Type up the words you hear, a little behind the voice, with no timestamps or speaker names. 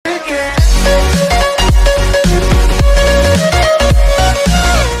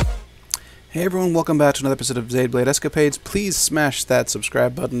Hey everyone, welcome back to another episode of Xaedblade Escapades. Please smash that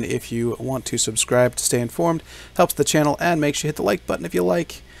subscribe button if you want to subscribe to stay informed. Helps the channel, and make sure you hit the like button if you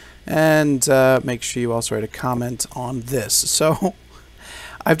like. And make sure you also write a comment on this. So,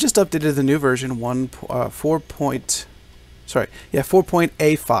 I've just updated the new version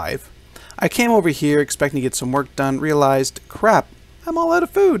 4.A5. I came over here expecting to get some work done, realized, crap, I'm all out of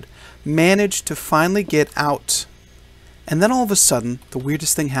food. Managed to finally get out. And then all of a sudden, the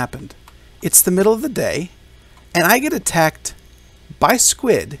weirdest thing happened. It's the middle of the day, and I get attacked by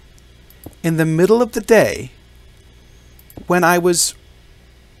squid in the middle of the day when I was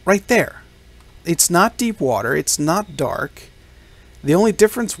right there. It's not deep water, it's not dark. The only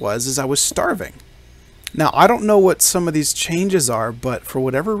difference is I was starving. Now, I don't know what some of these changes are, but for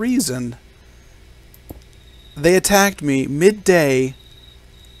whatever reason, they attacked me midday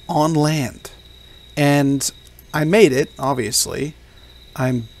on land. And I made it, obviously.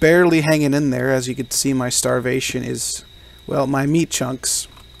 I'm barely hanging in there. As you can see, my starvation is, well, my meat chunks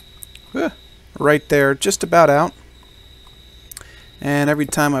right there, just about out. And every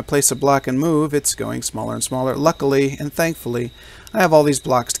time I place a block and move, it's going smaller and smaller. Luckily and thankfully, I have all these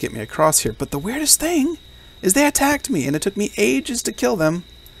blocks to get me across here. But the weirdest thing is they attacked me, and it took me ages to kill them.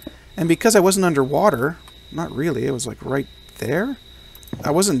 And because I wasn't underwater, not really, it was like right there.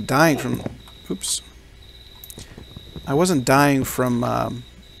 I wasn't dying from, oops. I wasn't dying from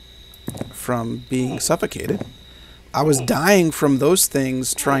being suffocated. I was dying from those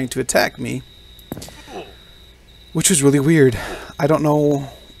things trying to attack me, which was really weird. I don't know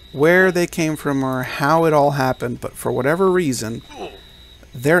where they came from or how it all happened, but for whatever reason,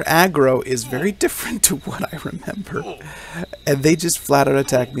 their aggro is very different to what I remember, and they just flat out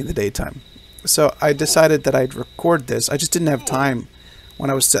attacked me in the daytime. So I decided that I'd record this. I just didn't have time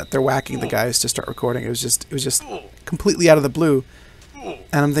when I was sat there whacking the guys to start recording. It was just completely out of the blue. And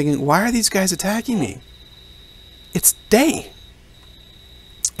I'm thinking, why are these guys attacking me? It's day.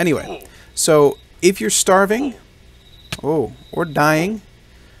 Anyway, so if you're starving, or dying,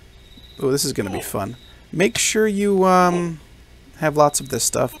 this is going to be fun. Make sure you have lots of this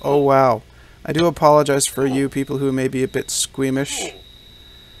stuff. Oh, wow. I do apologize for you people who may be a bit squeamish.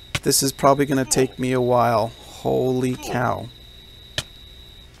 This is probably going to take me a while. Holy cow.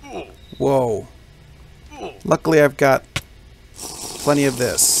 Whoa. Luckily I've got plenty of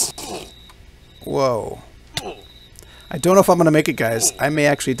this. Whoa. I don't know if I'm going to make it, guys. I may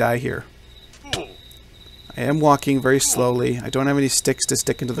actually die here. I am walking very slowly. I don't have any sticks to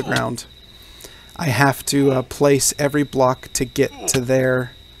stick into the ground. I have to place every block to get to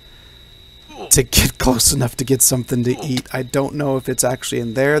there, to get close enough to get something to eat. I don't know if it's actually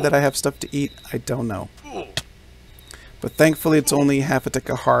in there that I have stuff to eat. I don't know. But thankfully it's only half a tick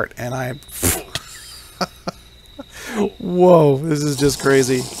of heart, and I... Whoa, this is just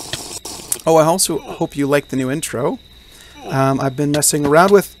crazy. Oh, I also hope you like the new intro. I've been messing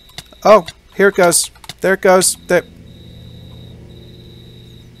around with... Oh, here it goes. There it goes. There.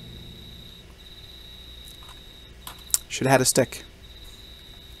 Should have had a stick.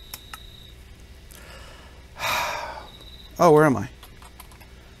 Oh, where am I?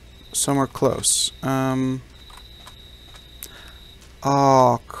 Somewhere close.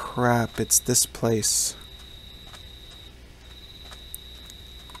 Oh, crap. It's this place.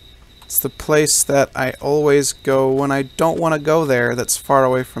 It's the place that I always go when I don't want to go there, that's far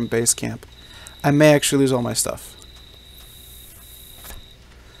away from base camp. I may actually lose all my stuff.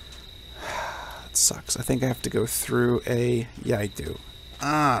 That sucks. I think I have to go through a... Yeah, I do.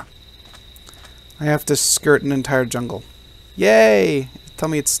 I have to skirt an entire jungle. Yay! Tell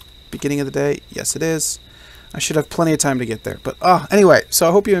me it's beginning of the day. Yes, it is. I should have plenty of time to get there. But, anyway, so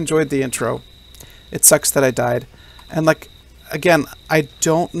I hope you enjoyed the intro. It sucks that I died. And, again, I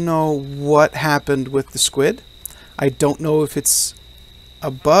don't know what happened with the squid. I don't know if it's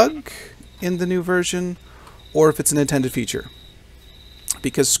a bug in the new version or if it's an intended feature.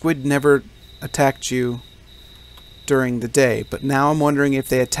 Because squid never attacked you during the day. But now I'm wondering if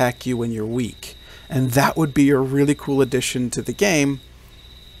they attack you when you're weak. And that would be a really cool addition to the game,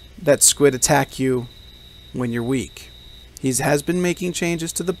 that squid attack you when you're weak. He has been making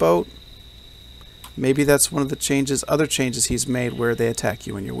changes to the boat. Maybe that's one of the other changes he's made where they attack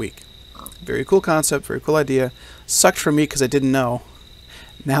you when you're weak. Very cool concept, very cool idea. Sucked for me because I didn't know.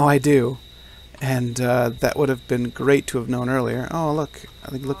 Now I do. And that would have been great to have known earlier. Oh, look. I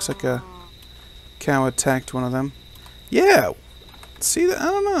think it looks like a cow attacked one of them. Yeah. See that? I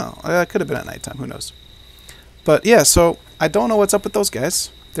don't know. It could have been at nighttime. Who knows? But yeah, so I don't know what's up with those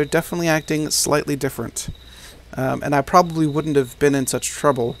guys. They're definitely acting slightly different. And I probably wouldn't have been in such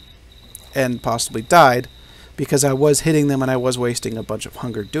trouble and possibly died because I was hitting them and I was wasting a bunch of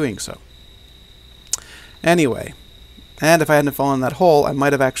hunger doing so. Anyway, and if I hadn't fallen in that hole, I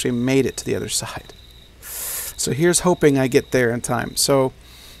might have actually made it to the other side. So here's hoping I get there in time. So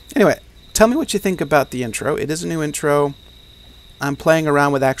anyway, tell me what you think about the intro. It is a new intro. I'm playing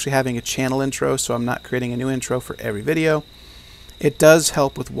around with actually having a channel intro, so I'm not creating a new intro for every video. It does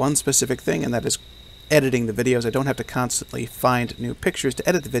help with one specific thing, and that is editing the videos. I don't have to constantly find new pictures to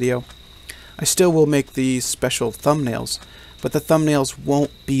edit the video. I still will make these special thumbnails, but the thumbnails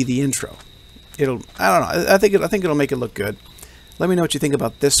won't be the intro. I don't know. I think it'll make it look good. Let me know what you think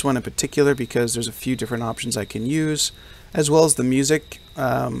about this one in particular, because there's a few different options I can use, as well as the music.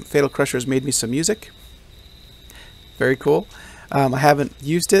 Fatal Crusher has made me some music. Very cool. I haven't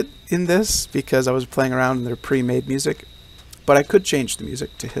used it in this because I was playing around in their pre-made music, but I could change the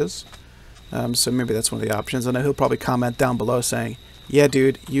music to his. So maybe that's one of the options. I know he'll probably comment down below saying, yeah,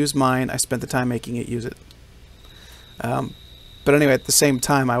 dude, use mine. I spent the time making it. Use it. But anyway, at the same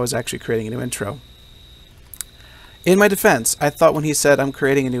time, I was actually creating a new intro. In my defense, I thought when he said, I'm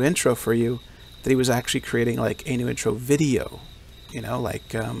creating a new intro for you, that he was actually creating like a new intro video. You know,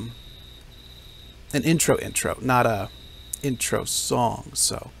 like an intro, not a intro song.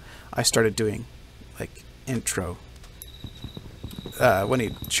 So I started doing like intro. When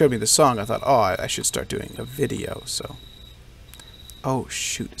he showed me the song, I thought, oh, I should start doing a video. So, oh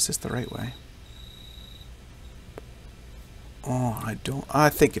shoot, is this the right way? Oh, I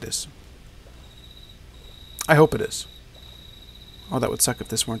think it is. I hope it is. Oh, that would suck if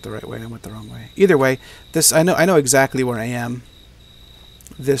this weren't the right way. I went the wrong way. Either way, this I know exactly where I am.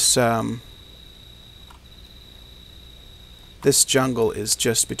 This this jungle is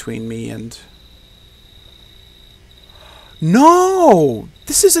just between me and... No!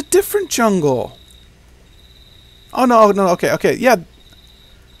 This is a different jungle. Oh no, okay, yeah.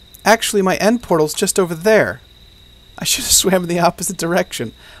 Actually, my end portal's just over there. I should have swam in the opposite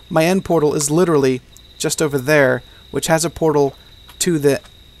direction. My end portal is literally just over there, which has a portal to the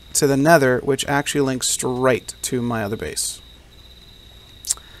nether, which actually links straight to my other base.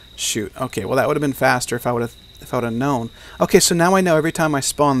 Shoot. Okay, well that would have been faster if I would have known. Okay, so now I know every time I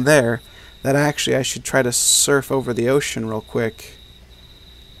spawn there that actually I should try to surf over the ocean real quick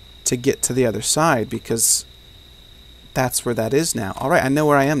to get to the other side, because that's where that is now. Alright, I know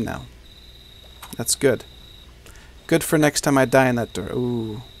where I am now. That's good. Good for next time I die in that door.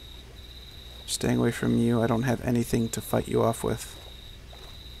 Ooh. Staying away from you. I don't have anything to fight you off with.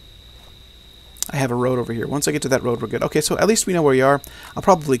 I have a road over here. Once I get to that road, we're good. Okay, so at least we know where we are. I'll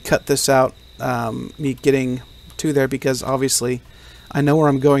probably cut this out, me getting to there, because obviously I know where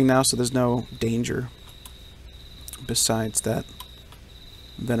I'm going now, so there's no danger. Besides that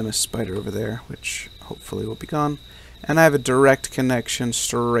venomous spider over there, which hopefully will be gone. And I have a direct connection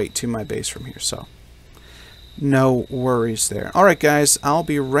straight to my base from here, so no worries there. Alright guys, I'll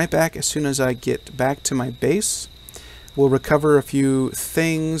be right back as soon as I get back to my base. We'll recover a few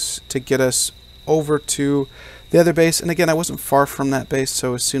things to get us over to the other base. And again, I wasn't far from that base,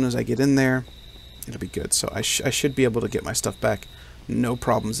 so as soon as I get in there, it'll be good. So I should be able to get my stuff back. No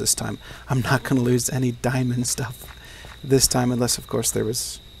problems this time. I'm not going to lose any diamond stuff this time, unless, of course, there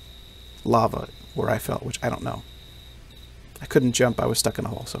was lava where I fell, which I don't know. I couldn't jump. I was stuck in a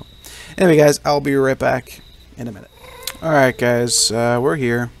hole. So anyway, guys, I'll be right back in a minute. Alright, guys, we're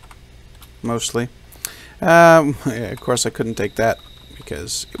here. Mostly. Yeah, of course, I couldn't take that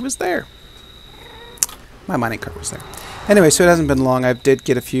because it was there. My mining cart was there. Anyway, so it hasn't been long. I did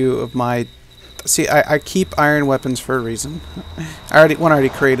get a few of my... See, I keep iron weapons for a reason. I already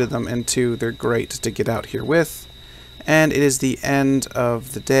created them, and two, they're great to get out here with. And it is the end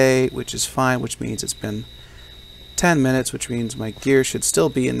of the day, which is fine, which means it's been 10 minutes, which means my gear should still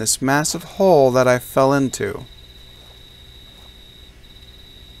be in this massive hole that I fell into.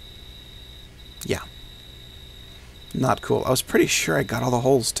 Yeah. Not cool. I was pretty sure I got all the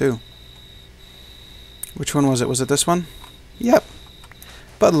holes, too. Which one was it? Was it this one? Yep.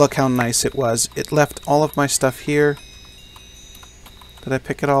 But look how nice it was. It left all of my stuff here. Did I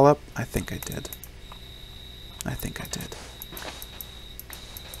pick it all up? I think I did. I think I did.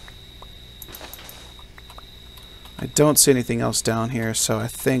 I don't see anything else down here, so I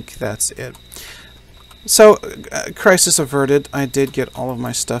think that's it. So, crisis averted. I did get all of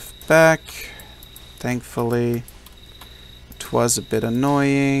my stuff back. Thankfully. It was a bit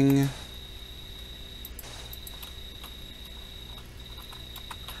annoying.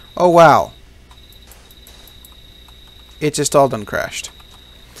 Oh wow. It just all done crashed.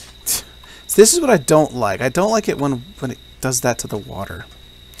 This is what I don't like. I don't like it when it does that to the water.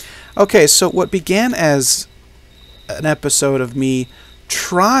 Okay, so what began as an episode of me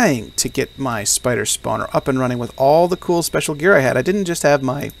trying to get my spider spawner up and running with all the cool special gear I had. I didn't just have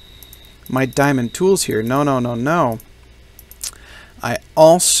my my diamond tools here. No, no, no, no. I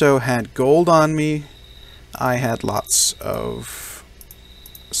also had gold on me. I had lots of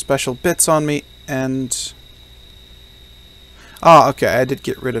special bits on me, and... Oh, okay, I did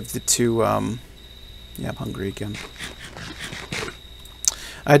get rid of the two, yeah, I'm hungry again.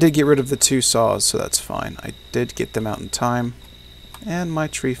 I did get rid of the two saws, so that's fine. I did get them out in time. And my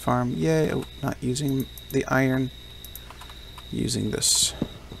tree farm, yay. Oh, not using the iron. Using this.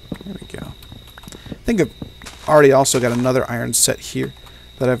 There we go. I think I've already also got another iron set here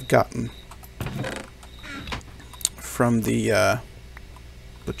that I've gotten from the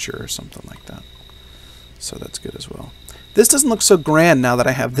butcher or something like that. So that's good as well. This doesn't look so grand now that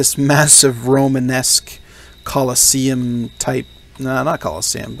I have this massive Romanesque Colosseum type, no, not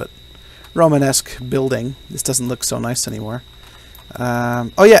Colosseum, but Romanesque building. This doesn't look so nice anymore.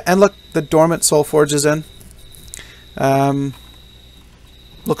 Oh yeah, and look, the dormant soul forge is in.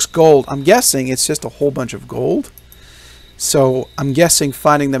 Looks gold. I'm guessing it's just a whole bunch of gold. So I'm guessing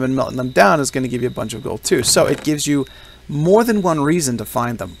finding them and melting them down is going to give you a bunch of gold too. So it gives you more than one reason to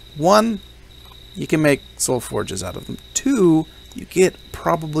find them. One, you can make soul forges out of them. Two, you get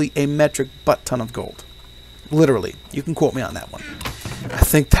probably a metric butt ton of gold. Literally. You can quote me on that one. I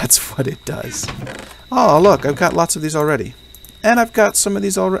think that's what it does. Oh, look, I've got lots of these already. And I've got some of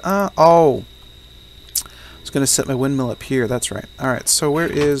these already. Oh. I was going to set my windmill up here. That's right. Alright, so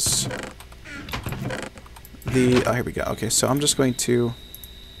where is the... Oh, here we go. Okay, so I'm just going to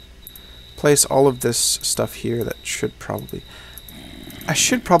place all of this stuff here. That should probably... I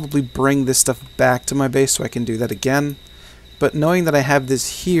should probably bring this stuff back to my base so I can do that again. But knowing that I have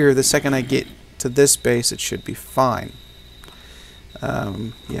this here, the second I get to this base, it should be fine.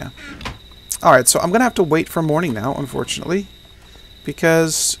 Yeah. Alright, so I'm going to have to wait for morning now, unfortunately.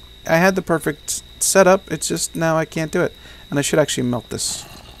 Because I had the perfect setup, it's just now I can't do it. And I should actually melt this.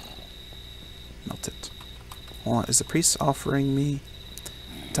 Melt it. Hold on, is the priest offering me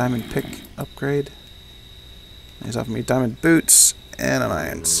diamond pick upgrade? He's offering me diamond boots and an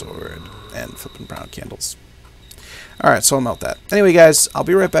iron sword and flipping brown candles. Alright, so I'll melt that. Anyway, guys, I'll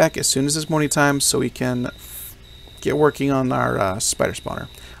be right back as soon as it's morning time so we can get working on our spider spawner.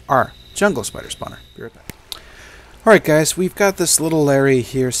 Our jungle spider spawner. Be right back. Alright guys, we've got this little area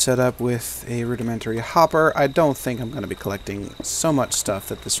here set up with a rudimentary hopper. I don't think I'm going to be collecting so much stuff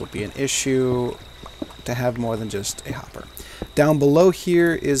that this will be an issue to have more than just a hopper. Down below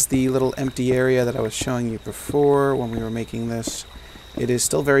here is the little empty area that I was showing you before when we were making this. It is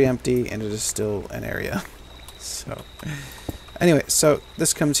still very empty and it is still an area. So, anyway, so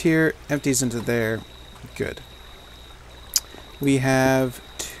this comes here, empties into there. Good. We have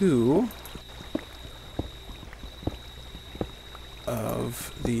two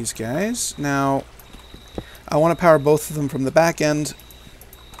of these guys. Now, I want to power both of them from the back end.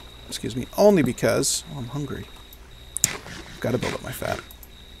 Excuse me, only because I'm hungry. Got to build up my fat.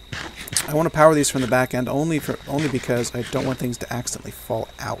 I want to power these from the back end only because I don't want things to accidentally fall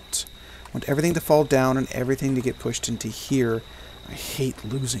out. I want everything to fall down and everything to get pushed into here. I hate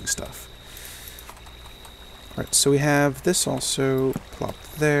losing stuff. Alright, so we have this also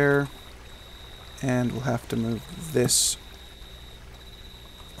plopped there. And we'll have to move this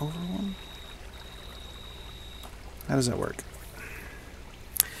over one. How does that work?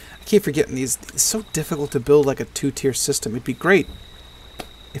 I keep forgetting these. It's so difficult to build like a two-tier system. It'd be great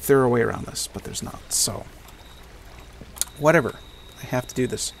if there were a way around this, but there's not. So, whatever. I have to do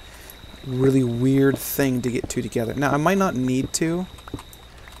this really weird thing to get two together. Now, I might not need to.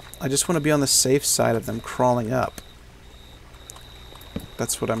 I just want to be on the safe side of them crawling up.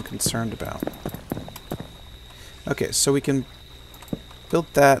 That's what I'm concerned about. Okay, so we can build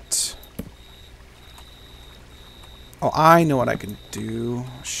that. Oh, I know what I can do.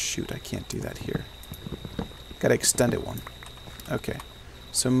 Shoot, I can't do that here. Gotta extend it one. Okay.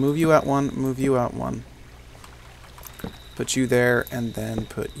 So move you out one, move you out one. Put you there, and then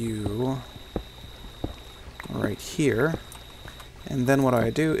put you right here. And then what I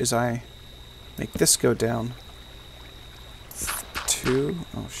do is I make this go down. Two.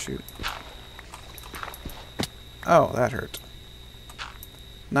 Oh, shoot. Oh, that hurt.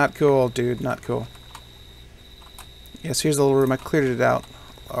 Not cool, dude. Not cool. Yes, here's the little room. I cleared it out.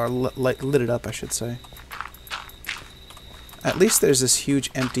 Or lit it up, I should say. At least there's this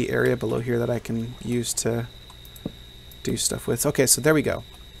huge empty area below here that I can use to do stuff with. Okay, so there we go.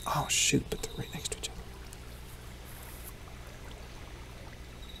 Oh, shoot, but they're right next to each other.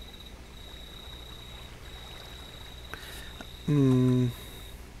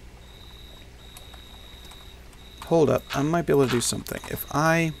 Hold up. I might be able to do something. If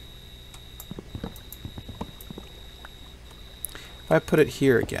I put it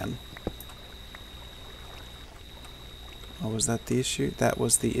here again, Oh, was that the issue? That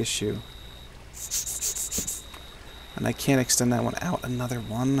was the issue. And I can't extend that one out. Another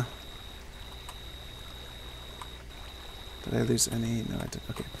one. Did I lose any? No, I didn't.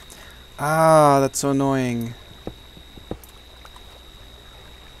 Okay. Ah, that's so annoying.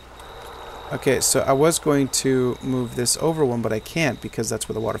 Okay, so I was going to move this over one, but I can't because that's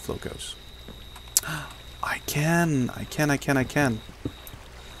where the water flow goes. I can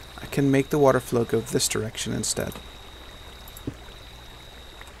make the water flow go this direction instead.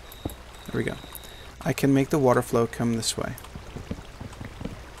 There we go. I can make the water flow come this way.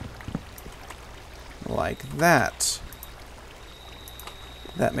 Like that.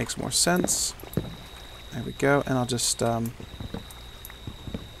 That makes more sense. There we go, and I'll just, I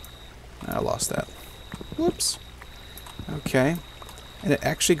lost that. Whoops. Okay. And it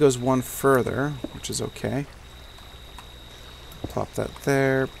actually goes one further, which is okay. Plop that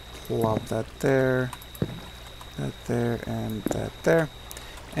there, plop that there, and that there.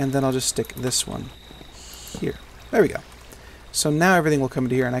 And then I'll just stick this one here. There we go. So now everything will come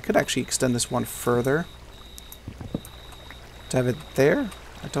into here, and I could actually extend this one further to have it there.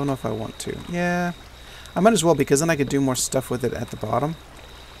 I don't know if I want to. Yeah, I might as well, because then I could do more stuff with it at the bottom.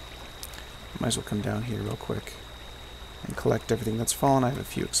 Might as well come down here real quick and collect everything that's fallen. I have a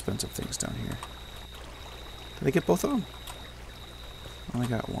few expensive things down here. Did I get both of them? I only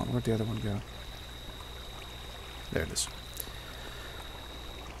got one. Where'd the other one go? There it is.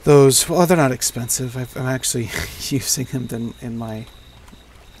 Those, well, they're not expensive. I'm actually using them in my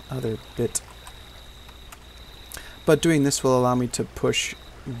other bit. But doing this will allow me to push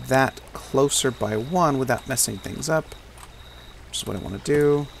that closer by one without messing things up, which is what I want to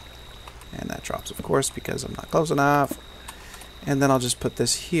do. And that drops, of course, because I'm not close enough. And then I'll just put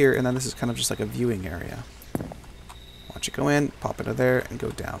this here, and then this is kind of just like a viewing area. Watch it go in, pop it there, and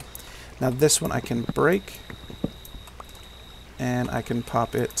go down. Now this one I can break, and I can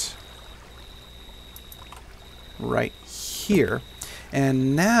pop it right here.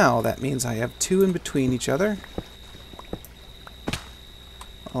 And now that means I have two in between each other.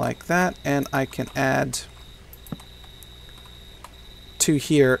 Like that, and I can add two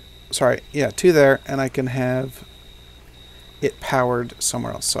here. Sorry, yeah, two there, and I can have it powered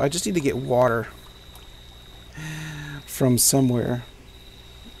somewhere else. So I just need to get water from somewhere.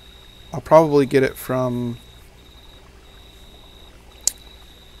 I'll probably get it from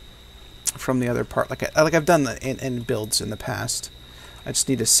the other part, like I've done in builds in the past. I just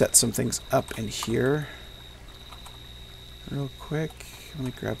need to set some things up in here real quick. Let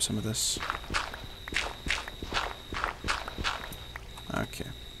me grab some of this. Okay.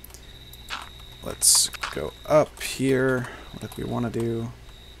 Let's go up here, like we want to do.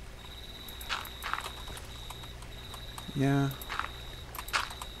 Yeah.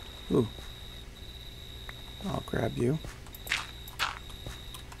 Ooh. I'll grab you.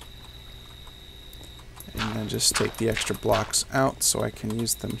 And then just take the extra blocks out so I can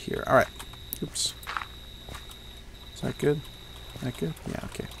use them here. Alright. Oops. Is that good? Is that good? Yeah,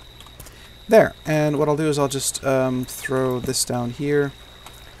 okay. There. And what I'll do is I'll just throw this down here.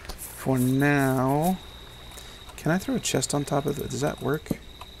 For now, can I throw a chest on top of it? Does that work?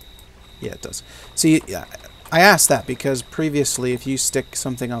 Yeah, it does. See, yeah, I asked that because previously if you stick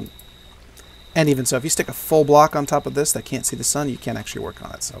something on, and even so, if you stick a full block on top of this that can't see the sun, you can't actually work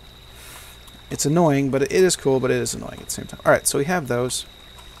on it. So it's annoying, but it is cool, but it is annoying at the same time. Alright, so we have those.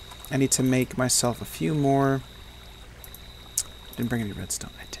 I need to make myself a few more. Didn't bring any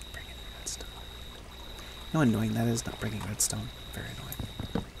redstone. I didn't bring any redstone. You know how annoying that is, not bringing redstone? Very annoying.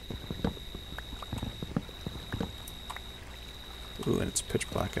 Ooh, and it's pitch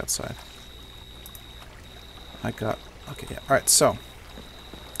black outside. Okay, yeah. Alright, so.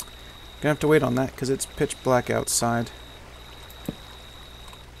 Gonna have to wait on that because it's pitch black outside.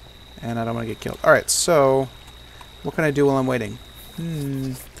 And I don't want to get killed. Alright, so. What can I do while I'm waiting?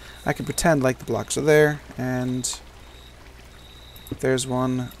 I can pretend like the blocks are there. And. There's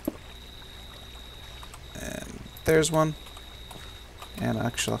one. And there's one. And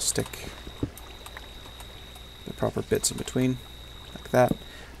actually I'll stick the proper bits in between. That.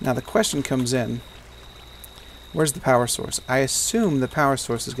 Now the question comes in, where's the power source? I assume the power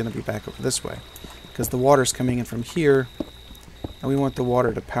source is going to be back over this way because the water's coming in from here and we want the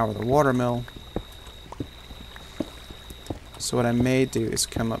water to power the water mill. So what I may do is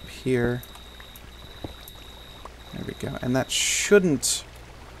come up here. There we go. And that shouldn't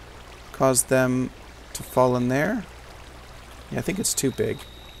cause them to fall in there. Yeah, I think it's too big.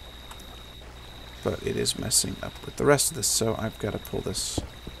 But it is messing up with the rest of this, so I've got to pull this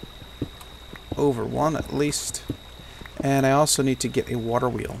over one at least. And I also need to get a water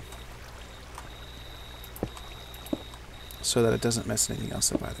wheel. so that it doesn't mess anything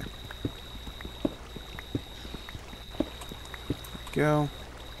else up either. Go.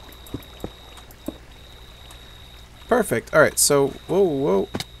 Perfect. Alright, so, whoa.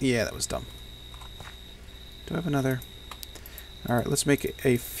 Yeah, that was dumb. Do I have another? Alright, let's make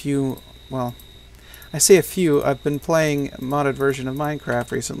a few, well, I say a few. I've been playing a modded version of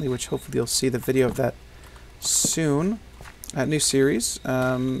Minecraft recently, which hopefully you'll see the video of that soon. A new series.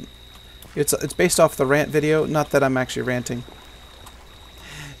 It's based off the rant video. Not that I'm actually ranting.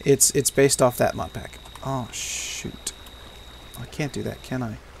 It's based off that mod pack. Oh, shoot. I can't do that, can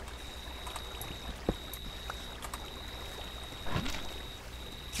I?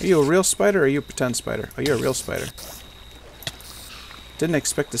 Are you a real spider or are you a pretend spider? Oh, you're a real spider. Didn't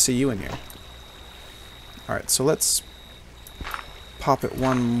expect to see you in here. Alright, so let's pop it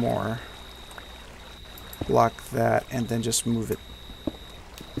one more. Block that, and then just move it.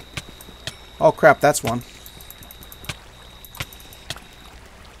 Oh crap, that's one.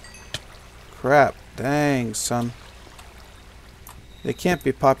 Crap, dang, son. They can't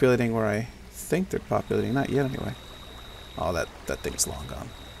be populating where I think they're populating. Not yet, anyway. Oh, that thing's long gone.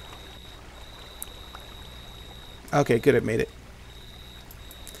 Okay, good, it made it.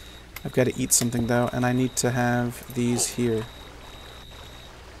 I've got to eat something, though, and I need to have these here.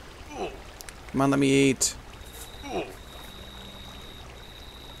 Come on, let me eat.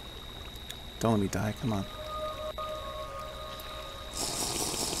 Don't let me die, come on.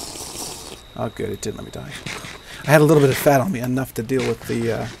 Oh, good, it didn't let me die. I had a little bit of fat on me, enough to deal with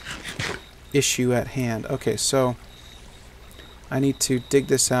the issue at hand. Okay, so I need to dig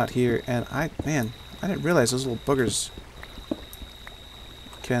this out here, and man, I didn't realize those little boogers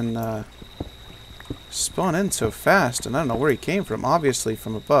can spawn in so fast, and I don't know where he came from. Obviously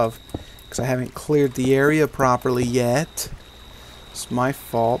from above, because I haven't cleared the area properly yet. It's my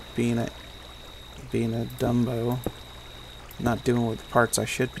fault, being a dumbo, not doing what the parts I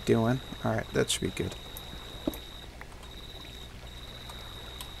should be doing. Alright, that should be good.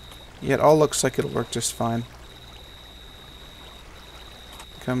 Yeah, it all looks like it'll work just fine.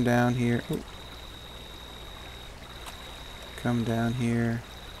 Come down here. Ooh. Come down here.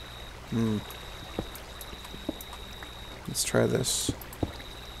 Let's try this.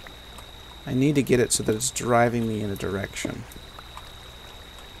 I need to get it so that it's driving me in a direction.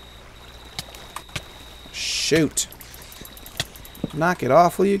 Shoot! Knock it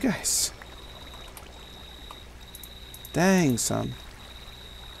off, will you guys? Dang, son.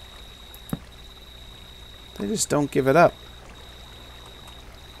 They just don't give it up.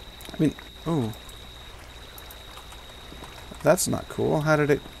 I mean, ooh. That's not cool. How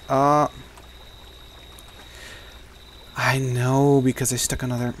did it... I know, because I stuck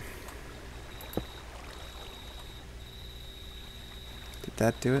another... Did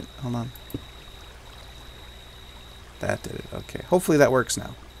that do it? Hold on. That did it. Okay. Hopefully that works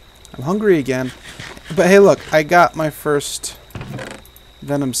now. I'm hungry again. But hey, look. I got my first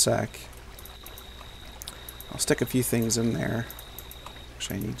venom sac. I'll stick a few things in there.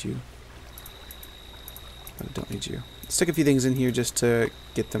 Actually, I need you. But I don't need you. Stick a few things in here just to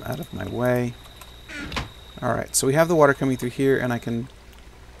get them out of my way. Alright, so we have the water coming through here, and I can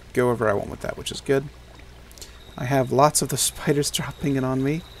go wherever I want with that, which is good. I have lots of the spiders dropping in on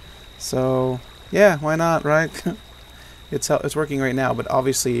me. So, yeah, why not, right? It's working right now, but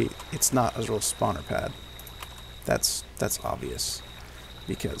obviously it's not a real spawner pad. That's obvious.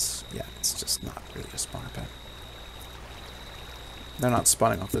 Because, yeah, it's just not really a spawner pad. They're not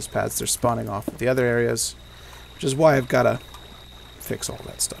spawning off those pads, they're spawning off of the other areas. Which is why I've got to fix all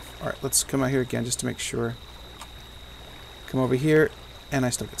that stuff. Alright, let's come out here again just to make sure. Come over here, and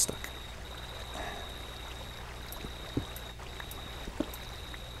I still get stuck.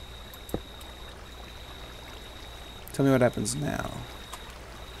 Tell me what happens now.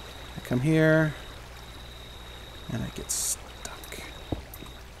 I come here, and I get stuck.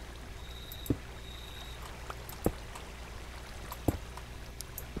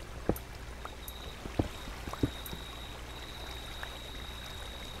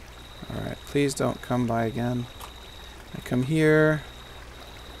 Please don't come by again. I come here.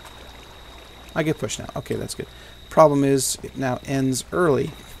 I get pushed now. Okay, that's good. Problem is, it now ends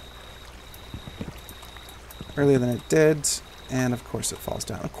early. Earlier than it did. And of course it falls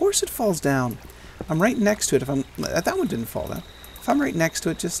down. Of course it falls down. I'm right next to it. That one didn't fall down. If I'm right next to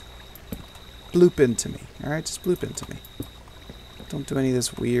it, just bloop into me. Alright, just bloop into me. Don't do any of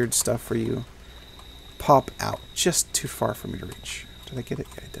this weird stuff where you pop out just too far for me to reach. Did I get it?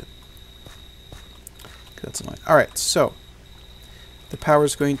 Yeah, I did. That's annoying. Alright, so the power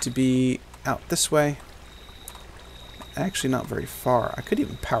is going to be out this way. Actually, not very far. I could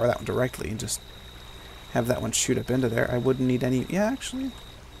even power that one directly and just have that one shoot up into there. I wouldn't need any... Yeah, actually,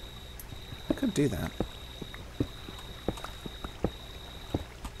 I could do that.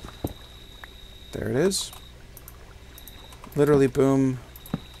 There it is. Literally boom,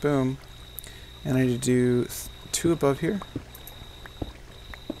 boom. And I need to do 2 above here.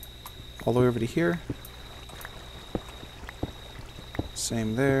 All the way over to here.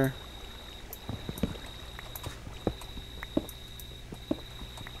 Same there.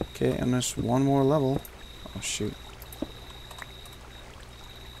 Okay, and there's one more level. Oh, shoot.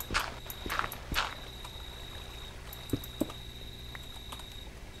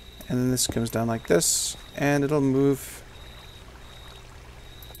 And then this comes down like this, and it'll move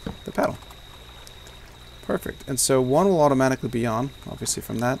the paddle. Perfect. And so one will automatically be on, obviously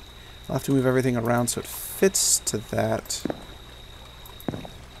from that. I'll have to move everything around so it fits to that.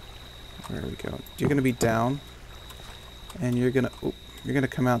 There we go. You're going to be down, and you're going to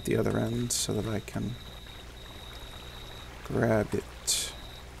come out the other end so that I can grab it.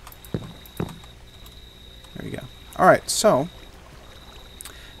 There we go. Alright, so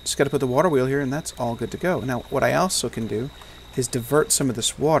just got to put the water wheel here, and that's all good to go. Now, what I also can do is divert some of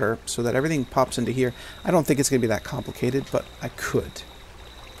this water so that everything pops into here. I don't think it's going to be that complicated, but I could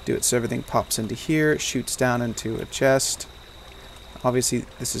do it so everything pops into here, shoots down into a chest. Obviously,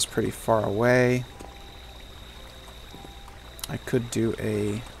 this is pretty far away. I could do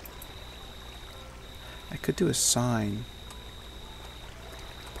a sign.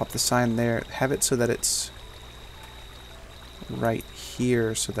 Pop the sign there, have it so that it's right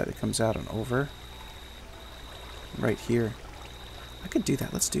here so that it comes out and over. Right here. I could do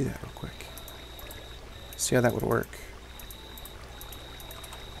that. Let's do that real quick. See how that would work.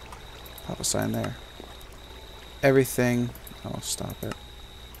 Pop a sign there. Everything. Oh, stop it.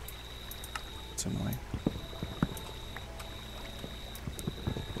 It's annoying.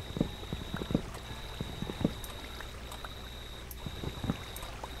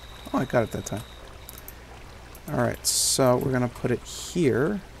 Oh, I got it that time. Alright, so we're going to put it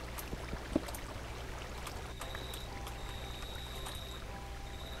here.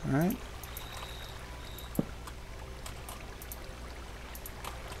 Alright.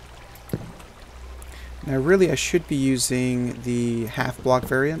 Now really I should be using the half block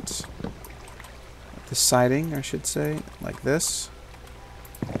variant. The siding, I should say, like this.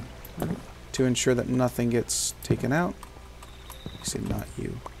 To ensure that nothing gets taken out. I say not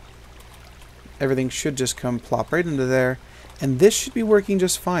you. Everything should just come plop right into there. And this should be working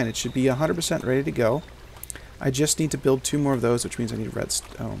just fine. It should be 100% ready to go. I just need to build 2 more of those, which means I need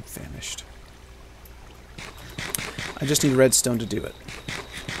redstone. Oh, I'm famished. I just need redstone to do it.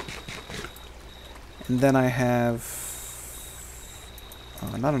 And then I have...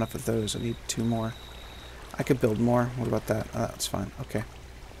 Oh, not enough of those. I need 2 more. I could build more. What about that? Oh, that's fine. Okay.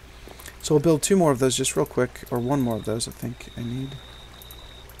 So we'll build 2 more of those just real quick. Or 1 more of those, I think I need.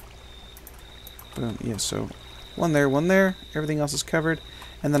 Boom. Yeah, so 1 there, 1 there. Everything else is covered.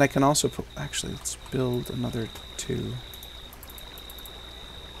 And then I can also put... Actually, let's build another 2.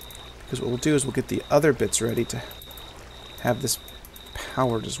 Because what we'll do is we'll get the other bits ready to have this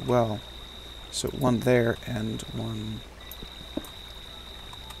powered as well. So 1 there and 1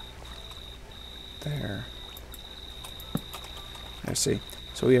 there. I see.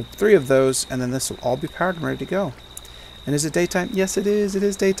 So we have 3 of those, and then this will all be powered and ready to go. And is it daytime? Yes, it is. It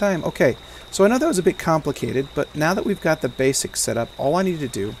is daytime. Okay. So I know that was a bit complicated, but now that we've got the basics set up, all I need to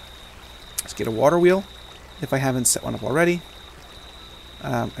do is get a water wheel, if I haven't set one up already.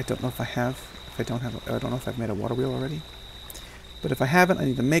 I don't know if I have. If I don't have, I don't know if I've made a water wheel already. But if I haven't, I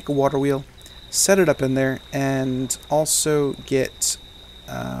need to make a water wheel, set it up in there, and also get...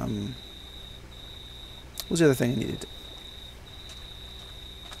 what was the other thing I needed?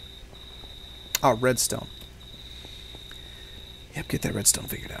 Oh, redstone. Yep, get that redstone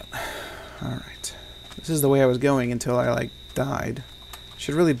figured out. Alright. This is the way I was going until I, like, died.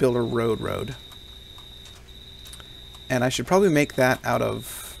 Should really build a road. And I should probably make that out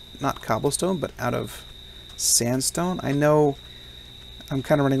of, not cobblestone, but out of sandstone. I know I'm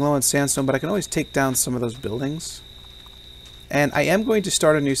kind of running low on sandstone, but I can always take down some of those buildings. And I am going to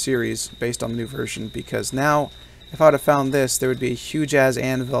start a new series based on the new version, because now, if I would have found this, there would be a huge-ass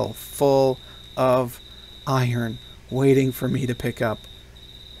anvil full of iron waiting for me to pick up.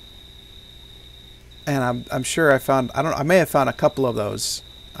 And I'm sure I found, I may have found a couple of those.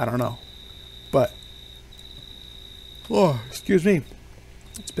 I don't know. But, oh, excuse me.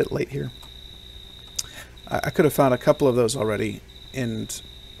 It's a bit late here. I could have found a couple of those already and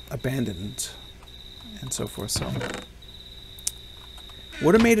abandoned and so forth. So,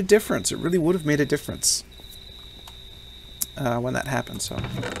 would have made a difference. It really would have made a difference when that happened. So,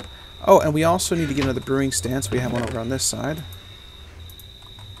 Oh, and we also need to get another brewing stand, so we have one over on this side.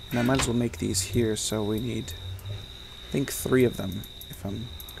 And I might as well make these here, so we need, I think, 3 of them, if I'm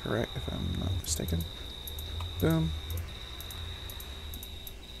correct, if I'm not mistaken. Boom.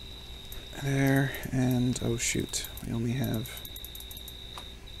 There, and oh shoot, we only have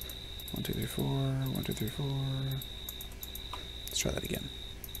 1, 2, 3, 4, 1, 2, 3, 4. Let's try that again.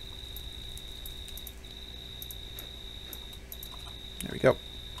 There we go.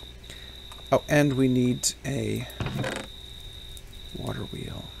 Oh, and we need a water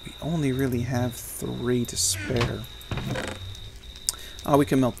wheel. We only really have 3 to spare. Oh, we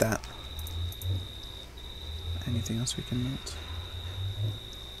can melt that. Anything else we can melt?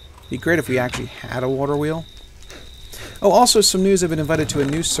 Be great if we actually had a water wheel. Oh, also some news. I've been invited to a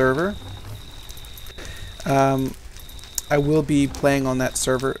new server. I will be playing on that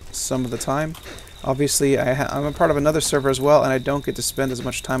server some of the time. Obviously, I'm a part of another server as well, and I don't get to spend as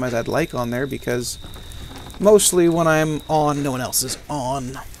much time as I'd like on there because mostly when I'm on, no one else is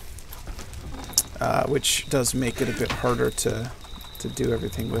on, which does make it a bit harder to do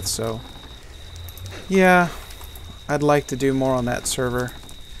everything with. So, yeah, I'd like to do more on that server.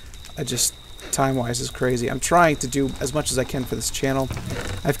 I just, time-wise, is crazy. I'm trying to do as much as I can for this channel.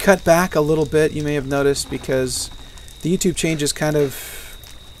 I've cut back a little bit, you may have noticed, because the YouTube changes kind of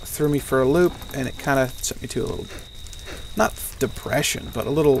threw me for a loop, and it kind of sent me to a little, not depression, but a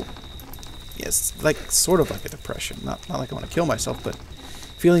little, yes, like sort of like a depression. Not like I want to kill myself, but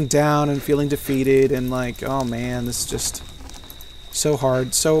feeling down and feeling defeated and like, oh man, this is just so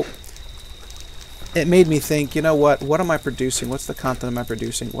hard. So it made me think, you know what am I producing? What's the content am I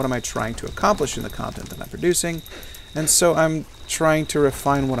producing? What am I trying to accomplish in the content that I'm producing? And so I'm trying to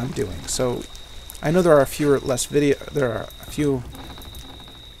refine what I'm doing. So I know there are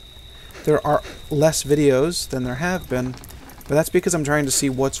less videos than there have been, but that's because I'm trying to see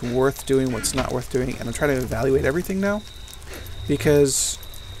what's worth doing, what's not worth doing, and I'm trying to evaluate everything now because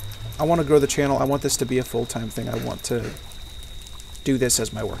I want to grow the channel. I want this to be a full-time thing. I want to do this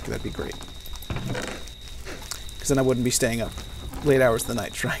as my work. That'd be great. Because then I wouldn't be staying up late hours of the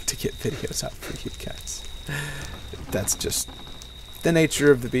night trying to get videos out for you guys. That's just the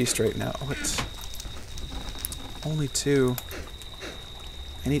nature of the beast right now. Oh, it's only 2.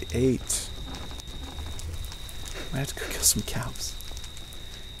 I need 8. I have to go kill some cows.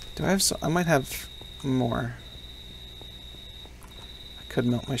 Do I have some? I might have more. I could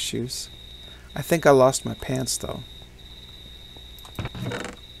melt my shoes. I think I lost my pants though.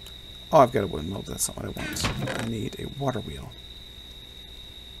 Oh, I've got a wooden mold. That's not what I want. I need a water wheel.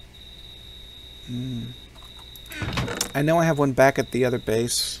 I know I have one back at the other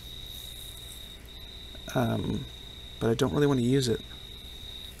base. But I don't really want to use it.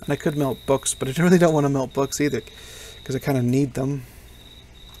 And I could melt books, but I really don't want to melt books either, because I kind of need them.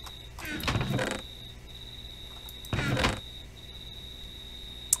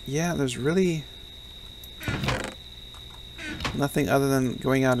 Yeah, there's really nothing other than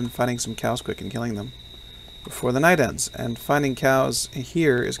going out and finding some cows quick and killing them before the night ends. And finding cows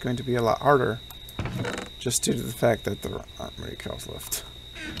here is going to be a lot harder, just due to the fact that there aren't many cows left.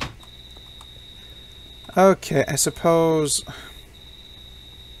 Okay, I suppose...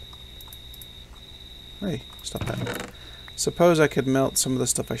 Hey, stop that. Suppose I could melt some of the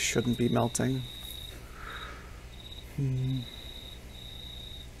stuff I shouldn't be melting. If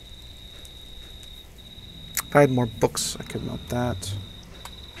I had more books, I could melt that.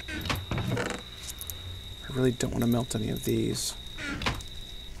 I really don't want to melt any of these.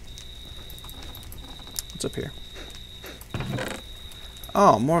 What's up here?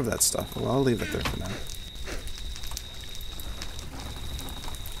 Oh, more of that stuff. Well, I'll leave it there for now.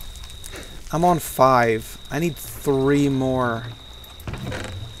 I'm on 5. I need 3 more.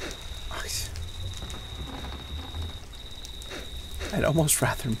 I'd almost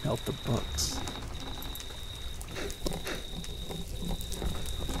rather melt the books.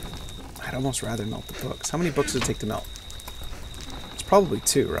 I'd almost rather melt the books. How many books does it take to melt? It's probably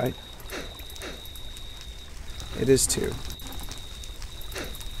 2, right? It is 2.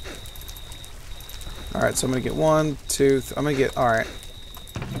 Alright, so I'm going to get 1, 2, I'm going to get... Alright.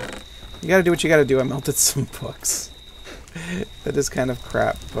 You gotta do what you gotta do. I melted some books. That is kind of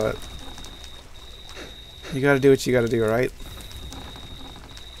crap, but... You gotta do what you gotta do, right?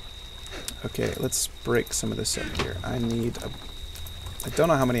 Okay, let's break some of this up here. I need a... I don't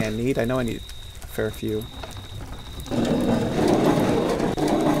know how many I need. I know I need a fair few. A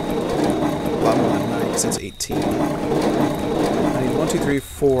lot more than 9, because it's 18. I need 1, 2, 3,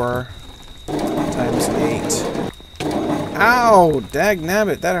 4 times 8. Ow!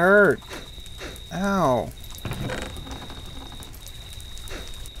 Dagnabbit, that hurt! Ow!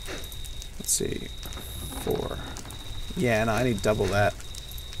 let's see, 4. Yeah, no, I need double that.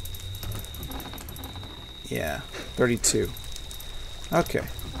 Yeah, 32. Okay.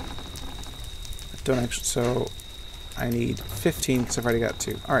 Don't actually, so I need 15 because I've already got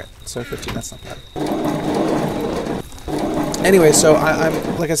 2. Alright, so 15, that's not bad. Anyway, so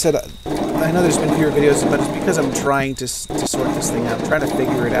I'm like I said, I know there's been fewer videos, but it's because I'm trying to sort this thing out. I'm trying to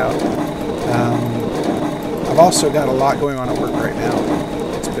figure it out. I've also got a lot going on at work right now.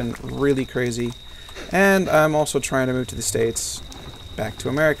 It's been really crazy. And I'm also trying to move to the States, back to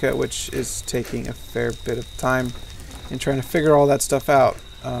America, which is taking a fair bit of time in trying to figure all that stuff out.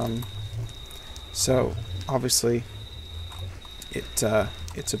 So obviously it's a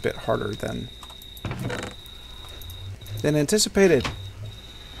bit harder than anticipated.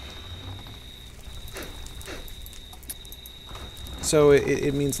 So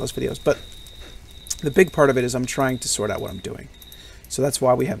it means less videos, but the big part of it is I'm trying to sort out what I'm doing. So that's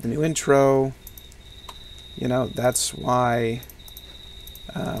why we have the new intro. You know, that's why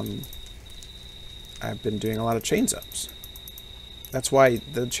I've been doing a lot of change-ups. That's why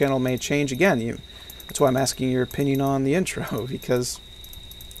the channel may change again. That's why I'm asking your opinion on the intro, because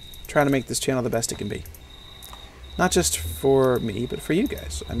I'm trying to make this channel the best it can be. Not just for me, but for you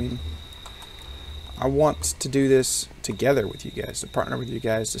guys. I mean, I want to do this together with you guys, to partner with you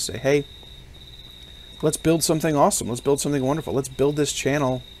guys, to say, hey, let's build something awesome. Let's build something wonderful. Let's build this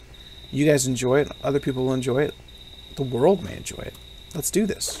channel. You guys enjoy it. Other people will enjoy it. The world may enjoy it. Let's do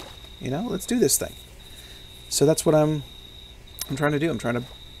this. You know, let's do this thing. So that's what I'm trying to do. I'm trying to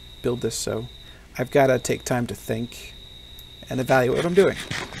build this, so I've got to take time to think and evaluate what I'm doing.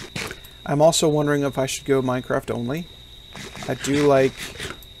 I'm also wondering if I should go Minecraft only. I do like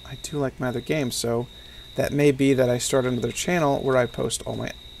my other games, so that may be that I start another channel where I post all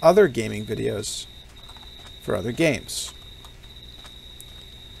my other gaming videos for other games.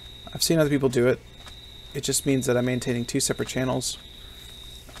 I've seen other people do it. It just means that I'm maintaining 2 separate channels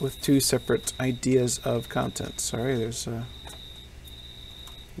with 2 separate ideas of content. Sorry, there's a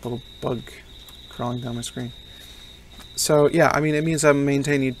little bug crawling down my screen. So yeah, I mean, it means I'm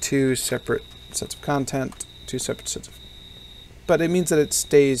maintaining 2 separate sets of content, 2 separate sets of... But it means that it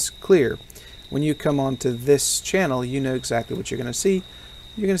stays clear. When you come onto this channel, you know exactly what you're going to see.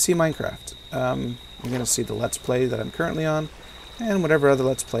 You're going to see Minecraft. You're going to see the Let's Play that I'm currently on, and whatever other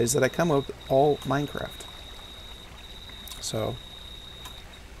Let's Plays that I come up with, all Minecraft. So,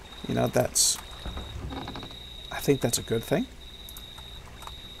 you know, I think that's a good thing.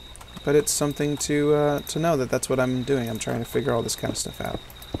 But it's something to know that that's what I'm doing. I'm trying to figure all this kind of stuff out.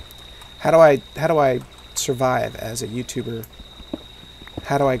 How do I survive as a YouTuber?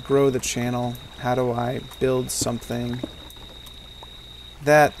 How do I grow the channel? How do I build something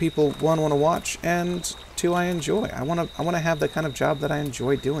that people, 1, want to watch, and 2, I enjoy? I want to have the kind of job that I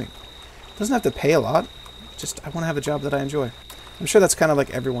enjoy doing. It doesn't have to pay a lot. Just I want to have a job that I enjoy. I'm sure that's kind of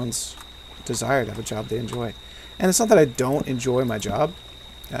like everyone's desire, to have a job they enjoy. And it's not that I don't enjoy my job,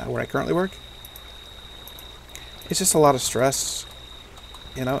 where I currently work. It's just a lot of stress,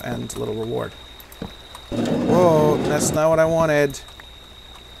 you know, and little reward. Whoa, that's not what I wanted.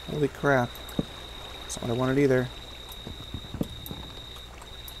 Holy crap. That's not what I wanted either.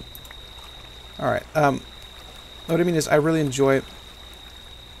 Alright, what I mean is I really enjoy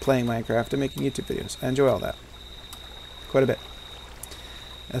playing Minecraft and making YouTube videos. I enjoy all that. Quite a bit.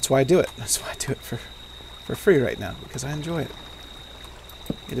 That's why I do it. That's why I do it for free right now, because I enjoy it.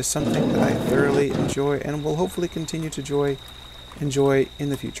 It is something that I thoroughly enjoy and will hopefully continue to enjoy in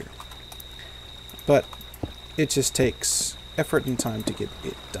the future. But it just takes effort and time to get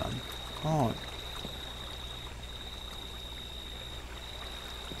it done. Oh.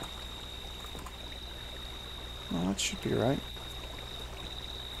 Well, that should be right.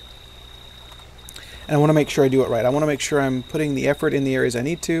 And I want to make sure I do it right. I want to make sure I'm putting the effort in the areas I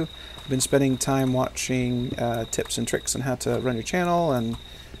need to. I've been spending time watching tips and tricks on how to run your channel, and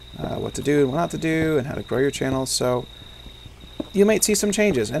what to do and what not to do, and how to grow your channel. So you might see some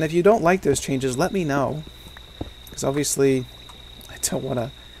changes. And if you don't like those changes, let me know. Because obviously, I don't want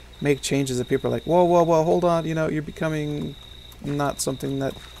to make changes that people are like, whoa, whoa, whoa, hold on, you know, you're becoming not something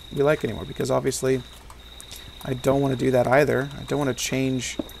that we like anymore. Because obviously, I don't want to do that either. I don't want to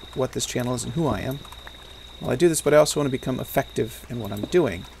change what this channel is and who I am. Well, I do this, but I also want to become effective in what I'm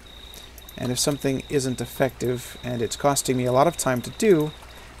doing. And if something isn't effective and it's costing me a lot of time to do,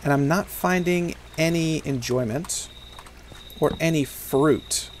 and I'm not finding any enjoyment or any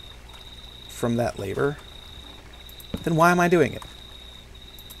fruit from that labor, then why am I doing it?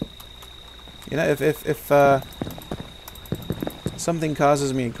 You know, if something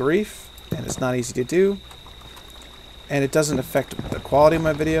causes me grief and it's not easy to do, and it doesn't affect the quality of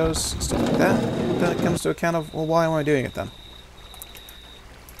my videos, stuff like that, then it comes to account of, well, why am I doing it then?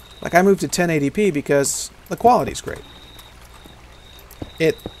 Like, I moved to 1080p because the quality's great.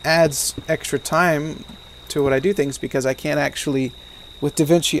 It adds extra time to what I do things because I can't actually, with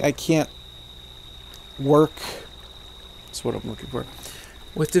DaVinci, I can't work, that's what I'm looking for.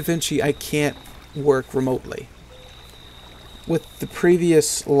 With DaVinci, I can't work remotely. With the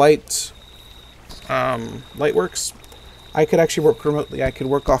previous Lightworks, I could actually work remotely. I could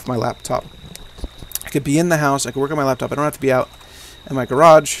work off my laptop. I could be in the house, I could work on my laptop. I don't have to be out in my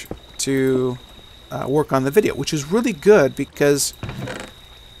garage to work on the video, which is really good because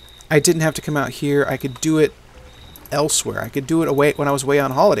I didn't have to come out here. I could do it elsewhere. I could do it away when I was away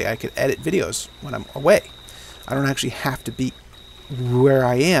on holiday. I could edit videos when I'm away. I don't actually have to be where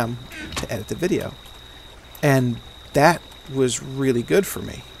I am to edit the video. And that was really good for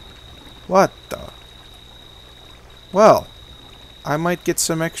me. What the? Well, I might get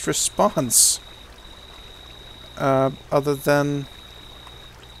some extra spawns. Other than...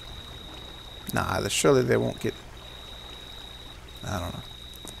 Nah, surely they won't get... I don't know.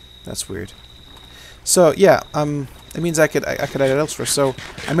 That's weird. So, yeah, it means I could edit elsewhere. So,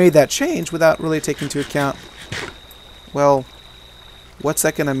 I made that change without really taking into account, well, what's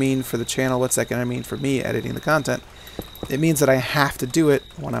that going to mean for the channel? What's that going to mean for me editing the content? It means that I have to do it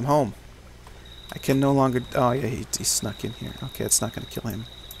when I'm home. I can no longer... Oh, yeah, he snuck in here. Okay, it's not going to kill him.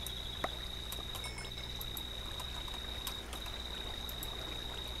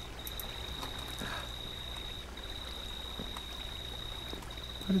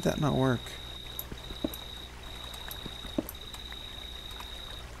 Why did that not work?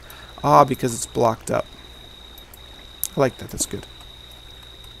 Ah, because it's blocked up. I like that. That's good.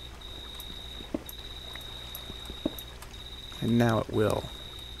 And now it will.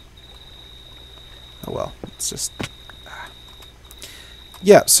 Oh well, it's just...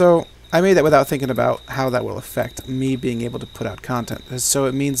 Yeah, so I made that without thinking about how that will affect me being able to put out content. So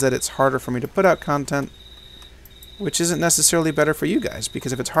it means that it's harder for me to put out content, which isn't necessarily better for you guys,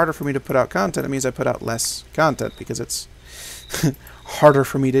 because if it's harder for me to put out content, it means I put out less content, because it's harder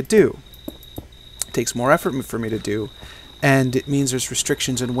for me to do. It takes more effort for me to do, and it means there's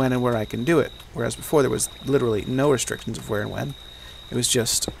restrictions in when and where I can do it. Whereas before there was literally no restrictions of where and when. It was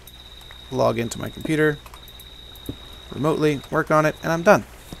just log into my computer, remotely, work on it, and I'm done.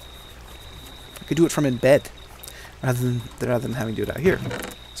 I could do it from in bed, rather than having to do it out here.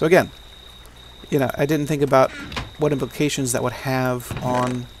 So again, you know, I didn't think about what implications that would have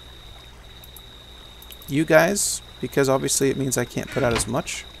on you guys, because obviously it means I can't put out as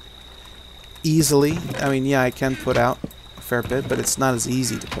much easily. I mean, yeah, I can put out a fair bit, but it's not as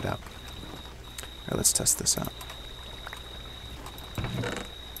easy to put out. Alright, let's test this out.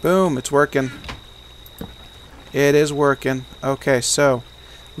 Boom, it's working. It is working. Okay, so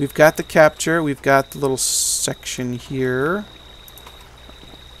we've got the capture, we've got the little section here.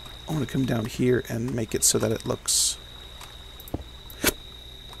 I want to come down here and make it so that it looks...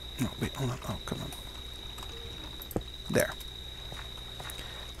 Oh, wait, hold on. Oh, come on. There.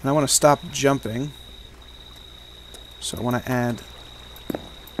 And I want to stop jumping. So I want to add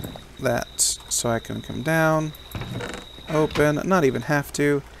that so I can come down, open, not even have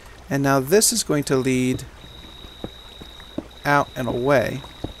to. And now this is going to lead out and away.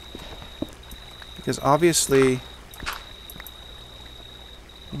 Because obviously...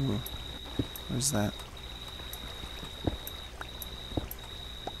 Ooh, what is that?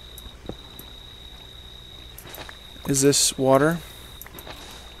 Is this water?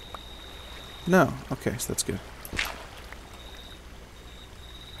 No. Okay, so that's good.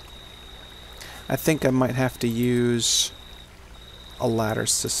 I think I might have to use a ladder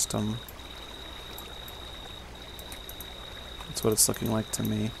system. That's what it's looking like to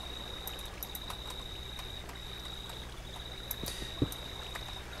me.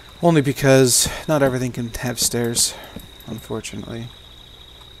 Only because not everything can have stairs, unfortunately.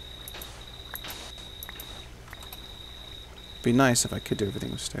 It'd be nice if I could do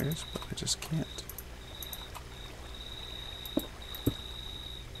everything with stairs, but I just can't.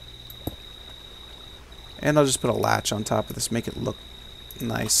 And I'll just put a latch on top of this, make it look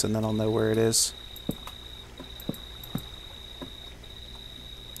nice, and then I'll know where it is.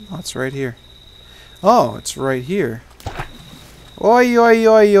 Oh, it's right here. Oh, it's right here. Oi, oi,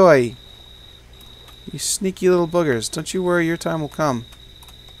 oi, oi. You sneaky little boogers. Don't you worry, your time will come.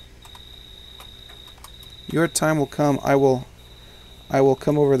 Your time will come. I will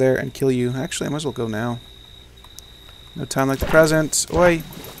come over there and kill you. Actually, I might as well go now. No time like the present. Oi.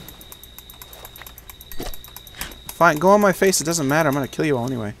 Fine, go on my face. It doesn't matter. I'm going to kill you all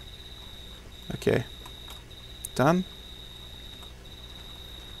anyway. Okay. Done?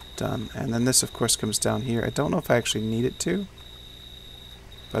 Done. And then this, of course, comes down here. I don't know if I actually need it to,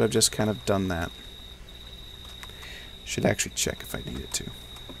 but I've just kind of done that. Should actually check if I need it to.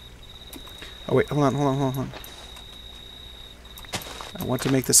 Oh, wait. Hold on. I want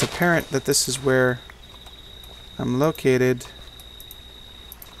to make this apparent that this is where I'm located.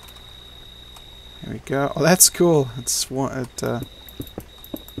 Here we go. Oh, that's cool. It's one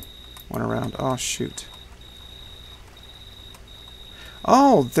around. Oh, shoot.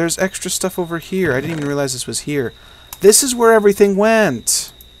 Oh, there's extra stuff over here. I didn't even realize this was here. This is where everything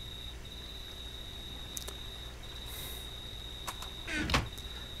went.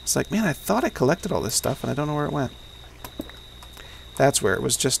 It's like, man, I thought I collected all this stuff, and I don't know where it went. That's where it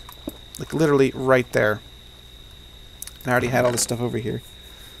was, just like literally right there. And I already had all this stuff over here.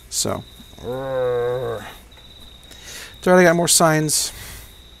 So. Alright, I got more signs.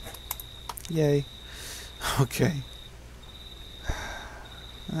 Yay. Okay.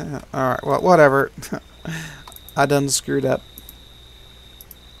 Alright, well, whatever. I done screwed up.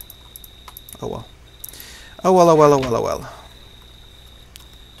 Oh well. Oh well, oh well, oh well, oh well.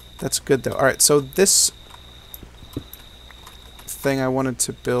 That's good though. Alright, so this thing I wanted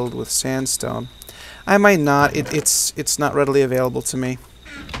to build with sandstone. I might not. It's not readily available to me.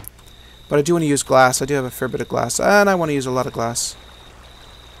 But I do want to use glass. I do have a fair bit of glass. And I want to use a lot of glass.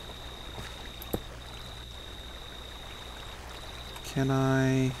 Can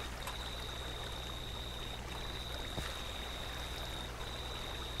I...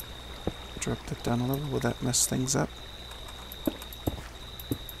 drop that down a little? Will that mess things up?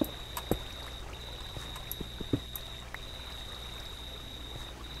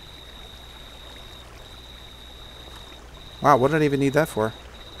 Wow, what did I even need that for?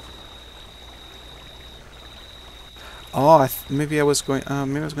 Oh, maybe I was going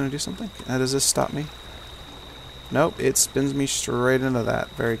to do something. Does this stop me? Nope, it spins me straight into that.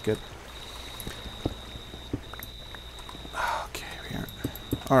 Very good. Okay, we are.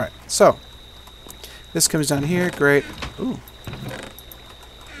 Alright, so. This comes down here. Great. Ooh.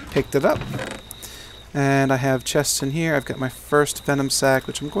 Picked it up. And I have chests in here. I've got my first venom sac,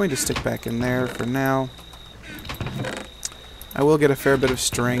 which I'm going to stick back in there for now. I will get a fair bit of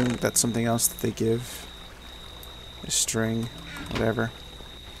string. That's something else that they give. String, whatever.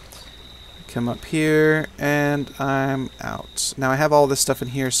 Come up here, and I'm out. Now I have all this stuff in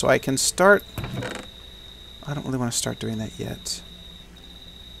here, so I can start... I don't really want to start doing that yet.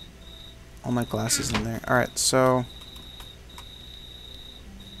 All my glass is in there. Alright, so...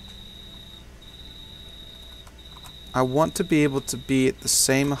 I want to be able to be at the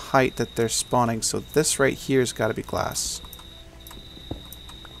same height that they're spawning, so this right here has got to be glass.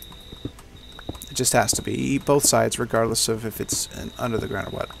 It just has to be. Both sides, regardless of if it's under the ground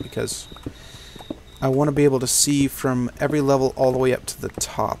or what. Because I want to be able to see from every level all the way up to the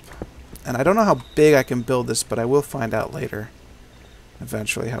top. And I don't know how big I can build this, but I will find out later.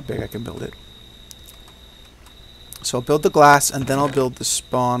 Eventually how big I can build it. So I'll build the glass, and then I'll build the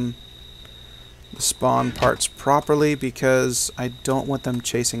spawn parts properly, because I don't want them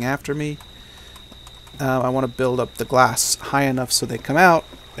chasing after me. I want to build up the glass high enough so they come out.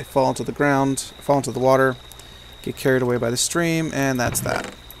 They fall into the ground, fall into the water, get carried away by the stream, and that's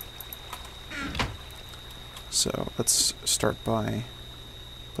that. So let's start by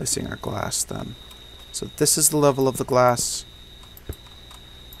placing our glass then. So this is the level of the glass,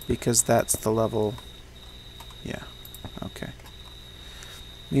 because that's the level... Yeah, okay.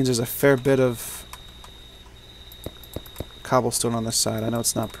 Means there's a fair bit of cobblestone on this side. I know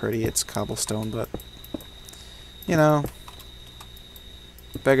it's not pretty, it's cobblestone, but... You know...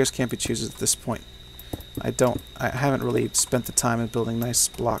 Beggars can't be choosers at this point. I haven't really spent the time in building nice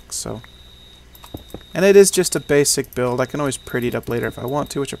blocks, so... And it is just a basic build. I can always pretty it up later if I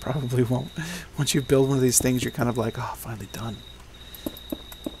want to, which I probably won't. Once you build one of these things, you're kind of like, oh, finally done.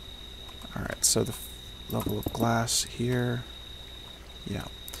 Alright, so the level of glass here. Yeah.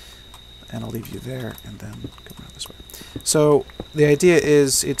 And I'll leave you there, and then come around this way. So, the idea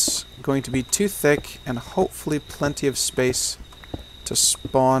is it's going to be too thick, and hopefully plenty of space to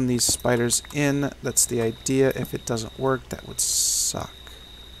spawn these spiders in. That's the idea. If it doesn't work, that would suck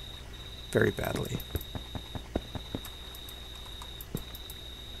very badly.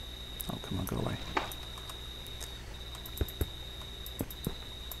 Oh, come on, go away.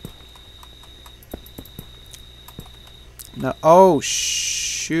 No, oh,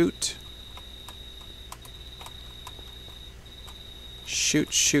 shoot.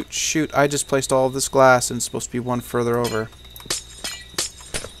 Shoot, shoot, shoot. I just placed all of this glass, and it's supposed to be one further over.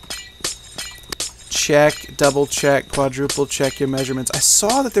 Check, double check, quadruple check your measurements. I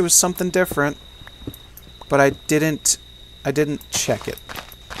saw that there was something different, but I didn't check it.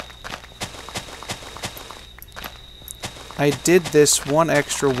 I did this one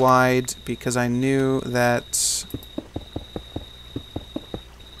extra wide because I knew that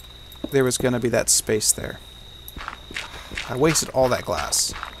there was going to be that space there. I wasted all that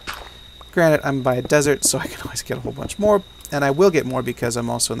glass. Granted, I'm by a desert, so I can always get a whole bunch more, and I will get more because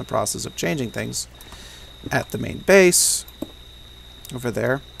I'm also in the process of changing things at the main base over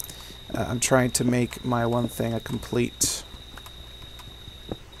there. I'm trying to make my one thing a complete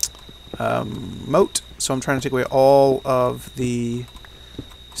moat, so I'm trying to take away all of the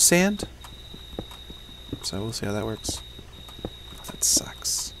sand. So we'll see how that works. That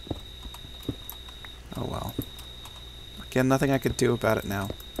sucks. Oh well. Again, nothing I could do about it now.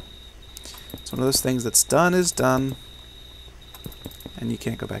 It's one of those things that's done is done, and you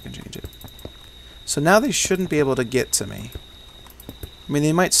can't go back and change it. So now they shouldn't be able to get to me. I mean,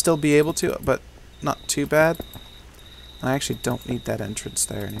 they might still be able to, but not too bad. I actually don't need that entrance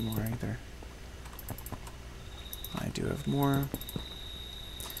there anymore either. I do have more.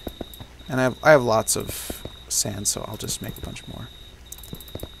 And I have lots of sand, so I'll just make a bunch more.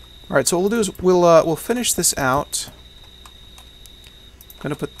 Alright, so what we'll do is we'll finish this out. I'm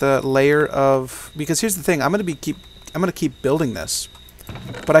gonna put the layer of, because here's the thing, I'm gonna keep building this.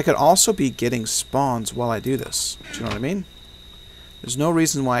 But I could also be getting spawns while I do this. Do you know what I mean? There's no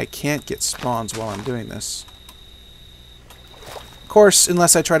reason why I can't get spawns while I'm doing this. Of course,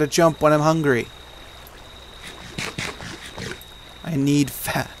 unless I try to jump when I'm hungry. I need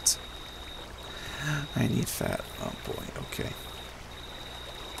fat. I need fat. Oh boy, okay.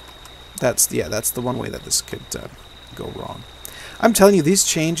 That's the one way that this could go wrong. I'm telling you, these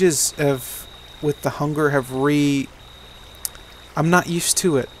changes with the hunger have I'm not used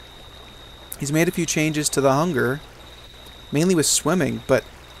to it. He's made a few changes to the hunger, mainly with swimming, but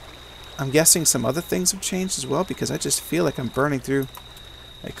I'm guessing some other things have changed as well, because I just feel like I'm burning through.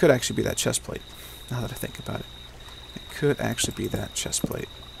 It could actually be that chest plate, now that I think about it. It could actually be that chest plate.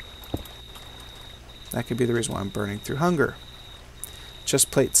 That could be the reason why I'm burning through hunger. Chest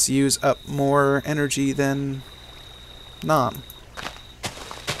plates use up more energy than non.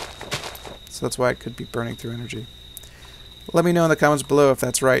 So that's why I could be burning through energy. Let me know in the comments below if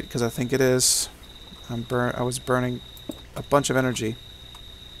that's right, because I think it is. I was burning a bunch of energy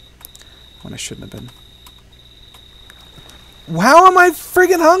when I shouldn't have been. How am I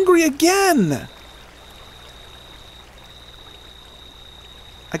friggin' hungry again?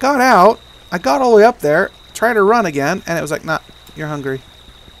 I got out. I got all the way up there, tried to run again, and it was like, nah, you're hungry.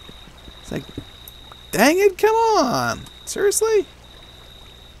 It's like, dang it, come on. Seriously?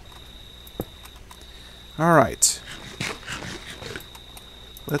 Alright.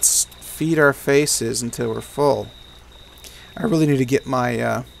 Let's feed our faces until we're full. I really need to get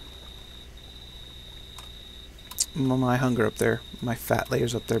my my hunger up there, my fat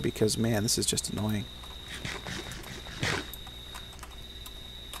layers up there, because man, this is just annoying.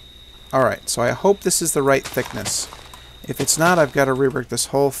 Alright, so I hope this is the right thickness. If it's not, I've got to rework this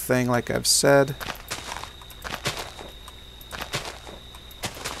whole thing like I've said.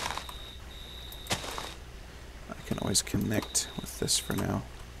 I can always connect with this for now.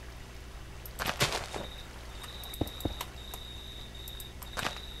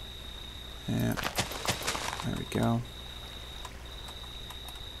 Yeah, there we go.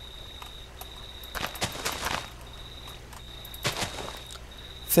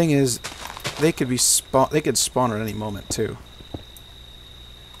 Thing is, they could spawn at any moment too.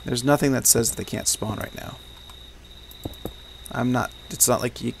 There's nothing that says that they can't spawn right now. It's not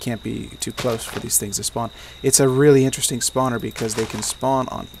like you can't be too close for these things to spawn. It's a really interesting spawner because they can spawn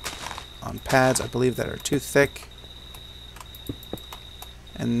on pads, I believe, that are too thick.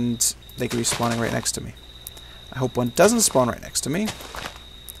 And they could be spawning right next to me. I hope one doesn't spawn right next to me.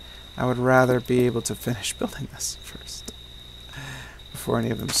 I would rather be able to finish building this first before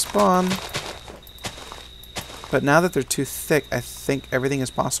any of them spawn. But now that they're too thick, I think everything is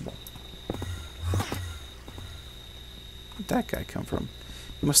possible. Where'd that guy come from?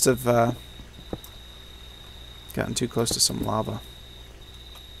 He must have gotten too close to some lava.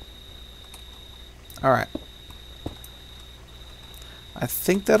 Alright. I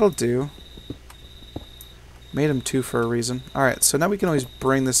think that'll do. Made him 2 for a reason. Alright, so now we can always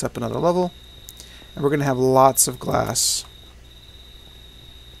bring this up another level. And we're going to have lots of glass.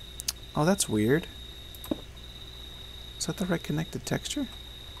 Oh, that's weird. Is that the right connected texture?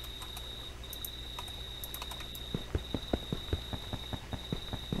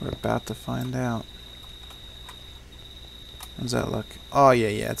 We're about to find out. How does that look? Oh, yeah,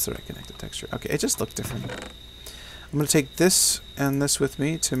 it's the right connected texture. Okay, it just looked different. I'm going to take this and this with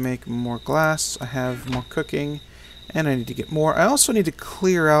me to make more glass. I have more cooking, and I need to get more. I also need to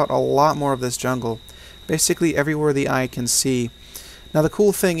clear out a lot more of this jungle, basically everywhere the eye can see. Now the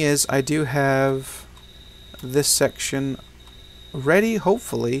cool thing is I do have this section ready,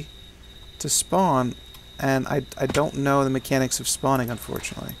 hopefully, to spawn, and I don't know the mechanics of spawning,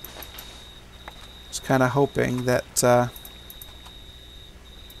 unfortunately. Just kind of hoping that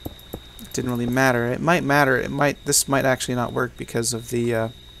it didn't really matter. It might matter. This might actually not work because of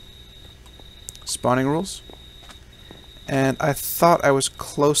the spawning rules. And I thought I was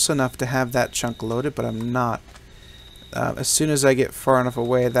close enough to have that chunk loaded, but I'm not. As soon as I get far enough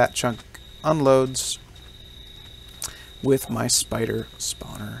away, that chunk unloads with my spider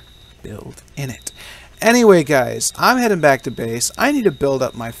spawner build in it. Anyway, guys, I'm heading back to base. I need to build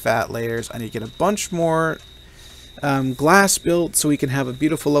up my fat layers. I need to get a bunch more glass built so we can have a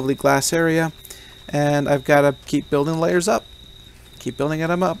beautiful, lovely glass area. And I've got to keep building layers up. Keep building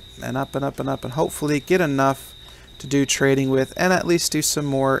them up and up and up and up, and hopefully get enough to do trading with, and at least do some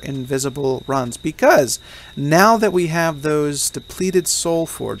more invisible runs, because now that we have those depleted soul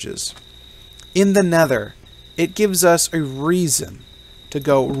forges in the nether, it gives us a reason to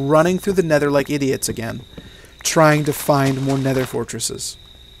go running through the nether like idiots again, trying to find more nether fortresses,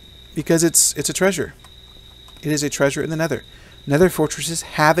 because it's a treasure. It is a treasure in the nether. Nether fortresses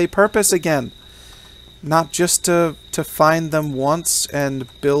have a purpose again, not just to find them once and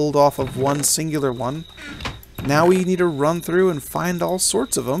build off of one singular one. Now we need to run through and find all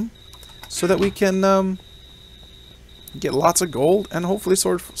sorts of them so that we can get lots of gold and hopefully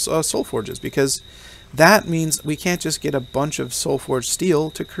soul forges, because that means we can't just get a bunch of soul forged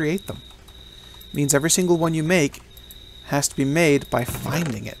steel to create them. It means every single one you make has to be made by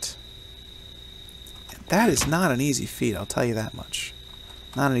finding it. And that is not an easy feat, I'll tell you that much.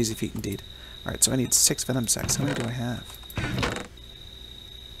 Not an easy feat indeed. Alright, so I need 6 venom sacs. How many do I have?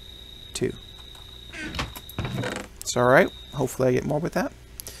 2. It's alright. Hopefully I get more with that.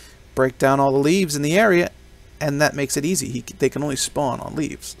 Break down all the leaves in the area, and that makes it easy. They can only spawn on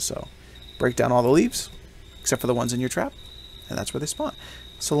leaves. So break down all the leaves, except for the ones in your trap, and that's where they spawn.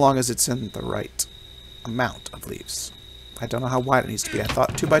 So long as it's in the right amount of leaves. I don't know how wide it needs to be. I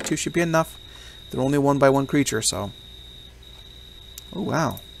thought 2 by 2 should be enough. They're only 1 by 1 creature, so... Oh,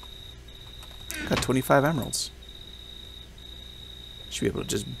 wow. Got 25 emeralds. Should be able to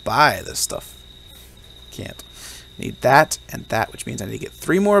just buy this stuff. Can't. Need that and that, which means I need to get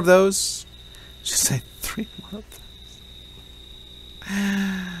 3 more of those. Just say 3 more of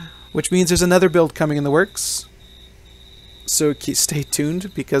those. Which means there's another build coming in the works. So stay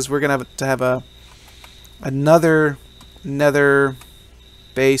tuned, because we're going to have another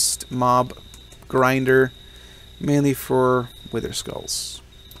nether-based mob grinder, mainly for wither skulls.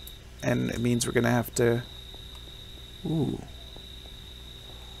 And it means we're going to have to... Ooh.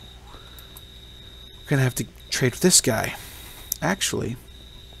 We're going to have to trade with this guy. Actually,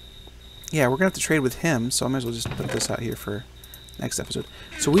 yeah, we're going to have to trade with him, so I might as well just put this out here for next episode.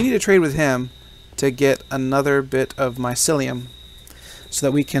 So we need to trade with him to get another bit of mycelium so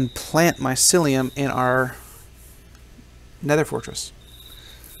that we can plant mycelium in our nether fortress.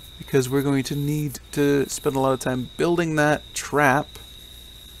 Because we're going to need to spend a lot of time building that trap,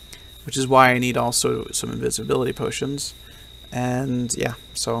 which is why I need also some invisibility potions. And yeah,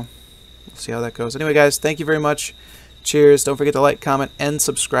 so we'll see how that goes. Anyway, guys, thank you very much. Cheers. Don't forget to like, comment, and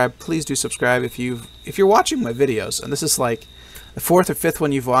subscribe. Please do subscribe if you're watching my videos, and this is like the 4th or 5th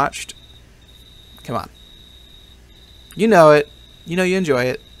one you've watched. Come on. You know it. You know you enjoy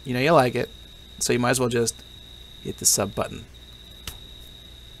it. You know you like it. So you might as well just hit the sub button.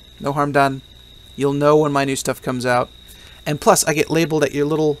 No harm done. You'll know when my new stuff comes out. And plus, I get labeled at your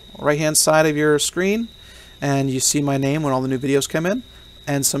little right-hand side of your screen, and you see my name when all the new videos come in.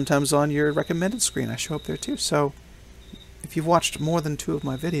 And sometimes on your recommended screen, I show up there too. So if you've watched more than 2 of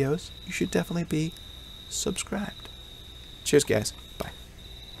my videos, you should definitely be subscribed. Cheers, guys. Bye.